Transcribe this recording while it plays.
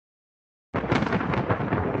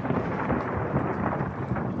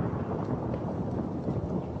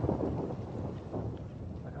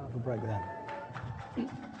Look at that.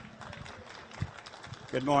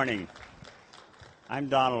 Good morning. I'm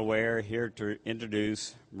Donald Ware, here to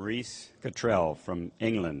introduce Maurice Cotterell from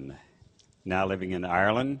England, now living in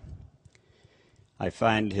Ireland. I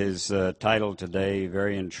find his title today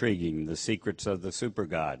very intriguing, The Secrets of the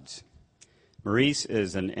Supergods. Maurice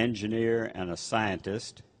is an engineer and a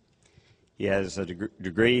scientist. He has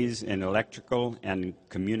degrees in electrical and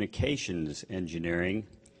communications engineering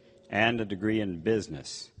and a degree in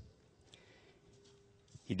business.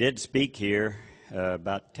 He did speak here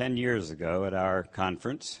about 10 years ago at our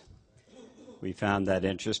conference. We found that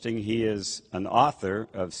interesting. He is an author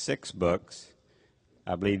of 6 books.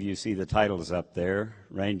 I believe you see the titles up there,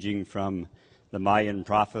 ranging from the Mayan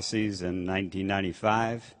prophecies in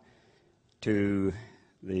 1995 to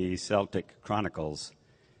the Celtic Chronicles,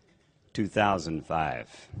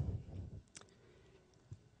 2005.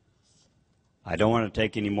 I don't want to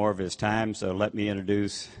take any more of his time, so let me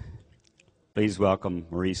introduce, please welcome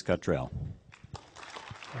Maurice Cotterell.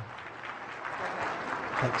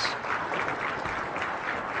 Thanks.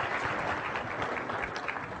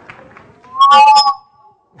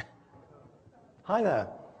 Hi there.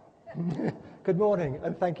 Good morning,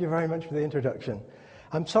 and thank you very much for the introduction.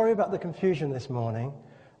 I'm sorry about the confusion this morning.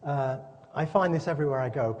 I find this everywhere I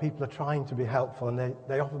go. People are trying to be helpful, and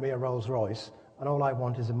they offer me a Rolls Royce, and all I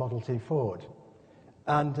want is a Model T Ford.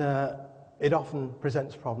 And it often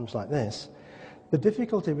presents problems like this. The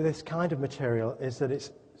difficulty with this kind of material is that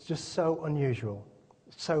it's just so unusual.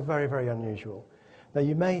 So very, very unusual. Now,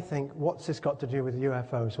 you may think, what's this got to do with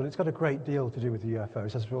UFOs? Well, it's got a great deal to do with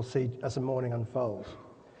UFOs, as we'll see as the morning unfolds.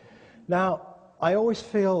 Now, I always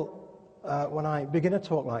feel when I begin a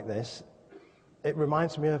talk like this, it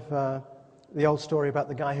reminds me of the old story about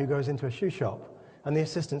the guy who goes into a shoe shop, and the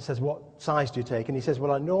assistant says, what size do you take? And he says,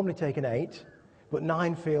 well, I normally take an 8, but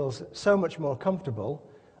 9 feels so much more comfortable,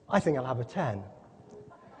 I think I'll have a 10.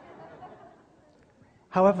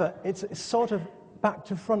 However, it's sort of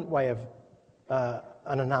back-to-front way of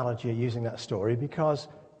an analogy using that story, because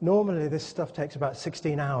normally this stuff takes about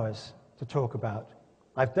 16 hours to talk about.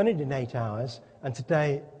 I've done it in 8 hours, and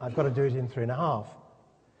today I've got to do it in 3.5.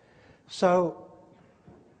 So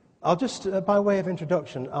I'll just, by way of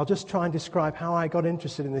introduction, I'll just try and describe how I got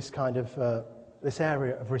interested in this kind of, this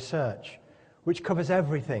area of research, which covers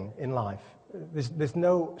everything in life. There's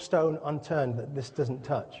no stone unturned that this doesn't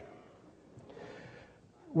touch.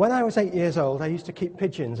 When I was 8 years old, I used to keep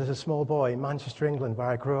pigeons as a small boy in Manchester, England, where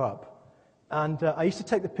I grew up. And I used to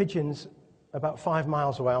take the pigeons about 5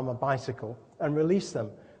 miles away on my bicycle and release them.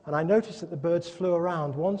 And I noticed that the birds flew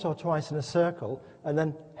around once or twice in a circle and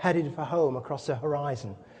then headed for home across the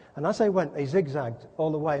horizon. And as they went, they zigzagged all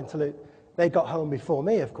the way until they got home before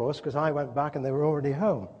me, of course, because I went back and they were already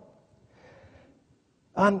home.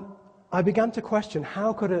 And I began to question,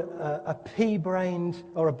 how could a pea-brained,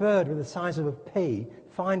 or a bird with the size of a pea,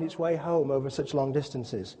 find its way home over such long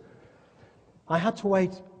distances? I had to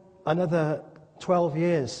wait another 12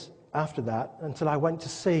 years after that until I went to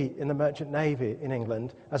sea in the Merchant Navy in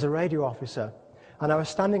England as a radio officer. And I was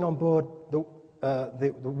standing on board,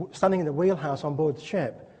 standing in the wheelhouse on board the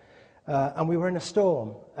ship, and we were in a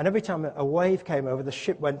storm. And every time a wave came over, the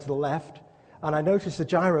ship went to the left, and I noticed the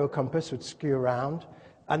gyro compass would skew around,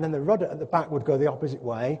 and then the rudder at the back would go the opposite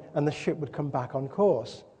way, and the ship would come back on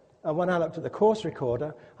course. And when I looked at the course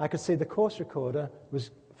recorder, I could see the course recorder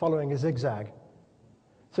was following a zigzag.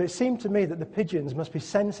 So it seemed to me that the pigeons must be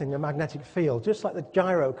sensing the magnetic field, just like the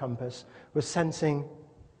gyro compass was sensing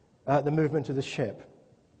the movement of the ship.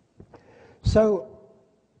 So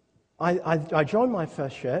I joined my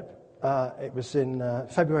first ship. It was in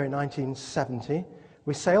February 1970.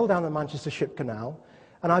 We sailed down the Manchester Ship Canal,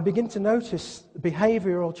 and I began to notice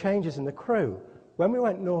behavioural changes in the crew. When we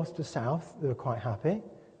went north to south, they were quite happy,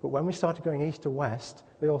 but when we started going east to west,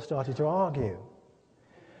 they all started to argue.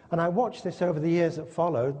 And I watched this over the years that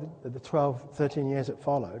followed, the 12, 13 years that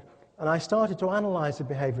followed, and I started to analyse the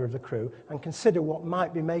behaviour of the crew and consider what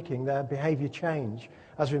might be making their behaviour change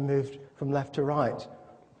as we moved from left to right.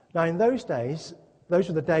 Now, in those days, those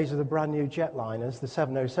were the days of the brand new jetliners, the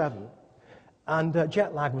 707, and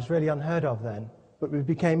jet lag was really unheard of then. But we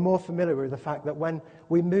became more familiar with the fact that when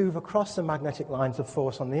we move across the magnetic lines of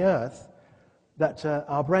force on the Earth, that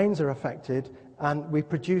our brains are affected and we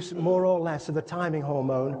produce more or less of the timing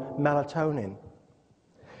hormone melatonin.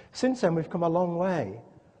 Since then, we've come a long way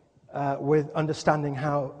with understanding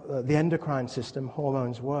how the endocrine system,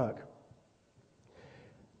 hormones work.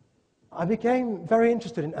 I became very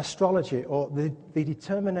interested in astrology, or the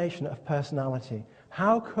determination of personality.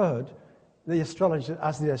 How could the astrologers,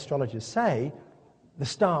 as the astrologers say, the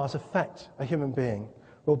stars affect a human being?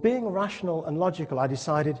 Well, being rational and logical, I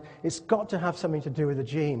decided it's got to have something to do with the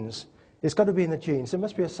genes. It's got to be in the genes. There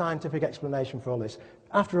must be a scientific explanation for all this.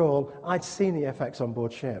 After all, I'd seen the effects on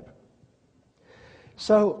board ship.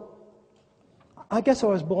 So I guess I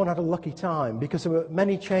was born at a lucky time, because there were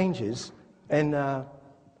many changes in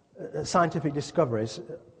scientific discoveries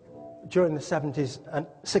during the 70s and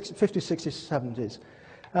 50s, 60s,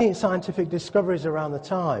 70s. Scientific discoveries around the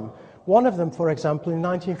time. One of them, for example, in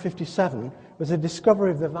 1957, was the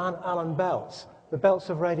discovery of the Van Allen belts, the belts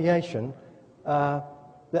of radiation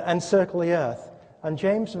that encircle the Earth. And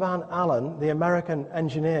James Van Allen, the American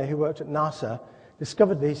engineer who worked at NASA,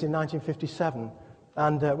 discovered these in 1957.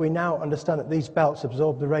 And we now understand that these belts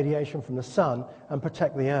absorb the radiation from the sun and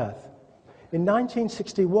protect the Earth. In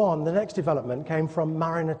 1961, the next development came from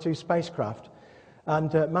Mariner 2 spacecraft.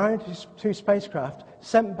 And Mariner 2 spacecraft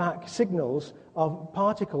sent back signals of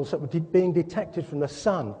particles that were being detected from the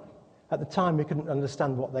sun. At the time, we couldn't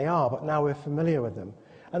understand what they are, but now we're familiar with them.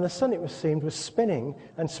 And the sun, it was seemed, was spinning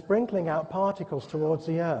and sprinkling out particles towards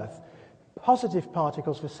the Earth. Positive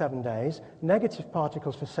particles for 7 days, negative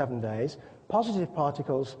particles for 7 days, positive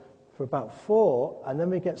particles for about 4, and then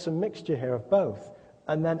we get some mixture here of both.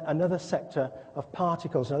 And then another sector of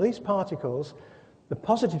particles. Now, these particles, the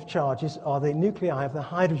positive charges are the nuclei of the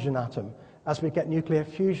hydrogen atom as we get nuclear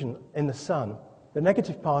fusion in the sun. The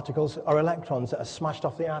negative particles are electrons that are smashed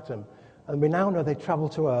off the atom. And we now know they travel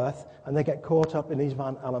to Earth and they get caught up in these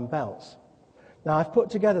Van Allen belts. Now, I've put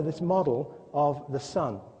together this model of the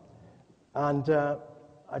sun. And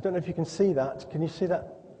I don't know if you can see that. Can you see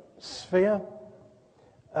that sphere?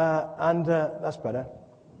 That's better.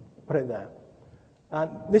 Put it there. And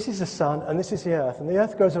this is the sun, and this is the Earth. And the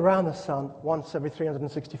Earth goes around the sun once every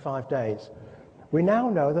 365 days. We now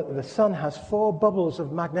know that the sun has 4 bubbles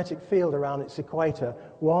of magnetic field around its equator.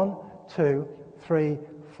 1, 2, 3,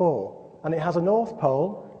 4. And it has a north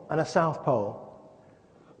pole and a south pole.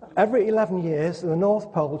 Every 11 years, the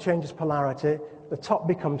north pole changes polarity. The top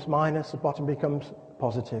becomes minus, the bottom becomes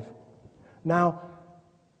positive. Now,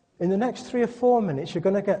 in the next 3 or 4 minutes, you're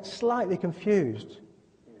going to get slightly confused.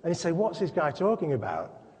 And you say, what's this guy talking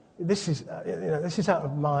about? This is out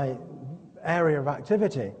of my area of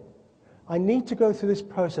activity. I need to go through this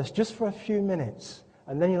process just for a few minutes,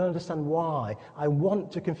 and then you'll understand why I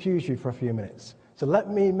want to confuse you for a few minutes. So let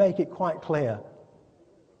me make it quite clear.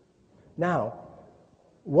 Now,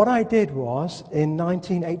 what I did was, in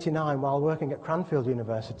 1989, while working at Cranfield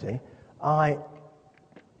University, I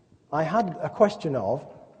had a question of,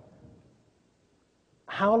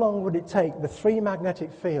 how long would it take the 3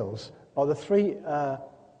 magnetic fields, or the 3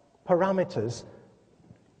 parameters,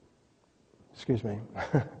 excuse me,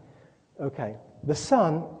 okay, the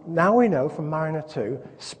sun, now we know from Mariner 2,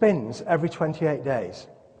 spins every 28 days,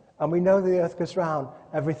 and we know the Earth goes round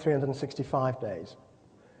every 365 days.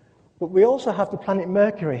 But we also have the planet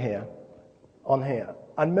Mercury here, on here,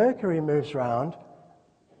 and Mercury moves round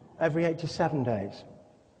every 87 days.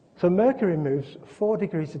 So Mercury moves 4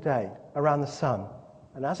 degrees a day around the sun.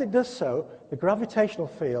 And as it does so, the gravitational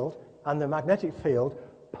field and the magnetic field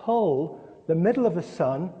pull the middle of the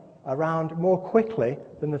sun around more quickly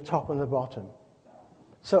than the top and the bottom.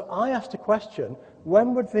 So I asked a question,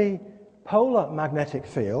 when would the polar magnetic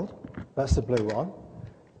field, that's the blue one,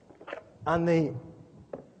 and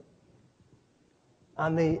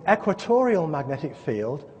the equatorial magnetic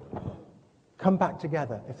field come back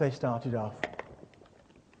together if they started off?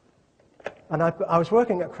 And I was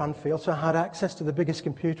working at Cranfield, so I had access to the biggest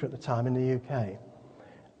computer at the time in the UK.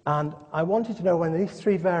 And I wanted to know when these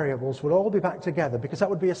 3 variables would all be back together, because that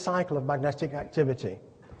would be a cycle of magnetic activity.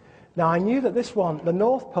 Now, I knew that this one, the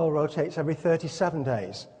North Pole, rotates every 37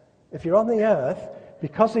 days. If you're on the Earth,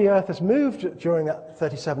 because the Earth has moved during that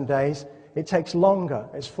 37 days, it takes longer.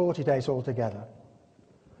 It's 40 days altogether.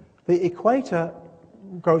 The equator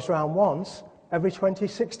goes round once every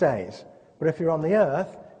 26 days. But if you're on the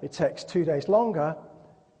Earth, it takes 2 days longer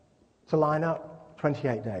to line up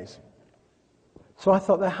 28 days. So I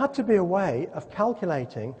thought there had to be a way of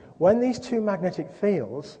calculating when these 2 magnetic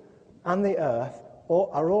fields and the Earth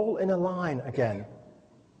are all in a line again.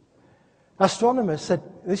 Astronomers said,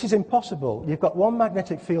 this is impossible. You've got 1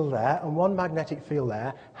 magnetic field there and 1 magnetic field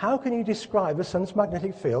there. How can you describe the sun's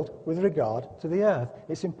magnetic field with regard to the Earth?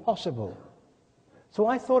 It's impossible. So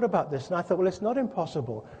I thought about this, and I thought, well, it's not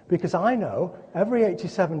impossible, because I know every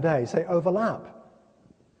 87 days they overlap.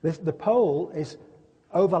 The pole is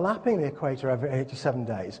overlapping the equator every 87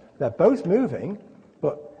 days. They're both moving,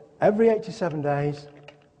 but every 87 days,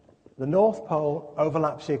 the North Pole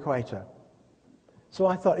overlaps the equator. So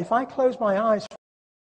I thought, if I close my eyes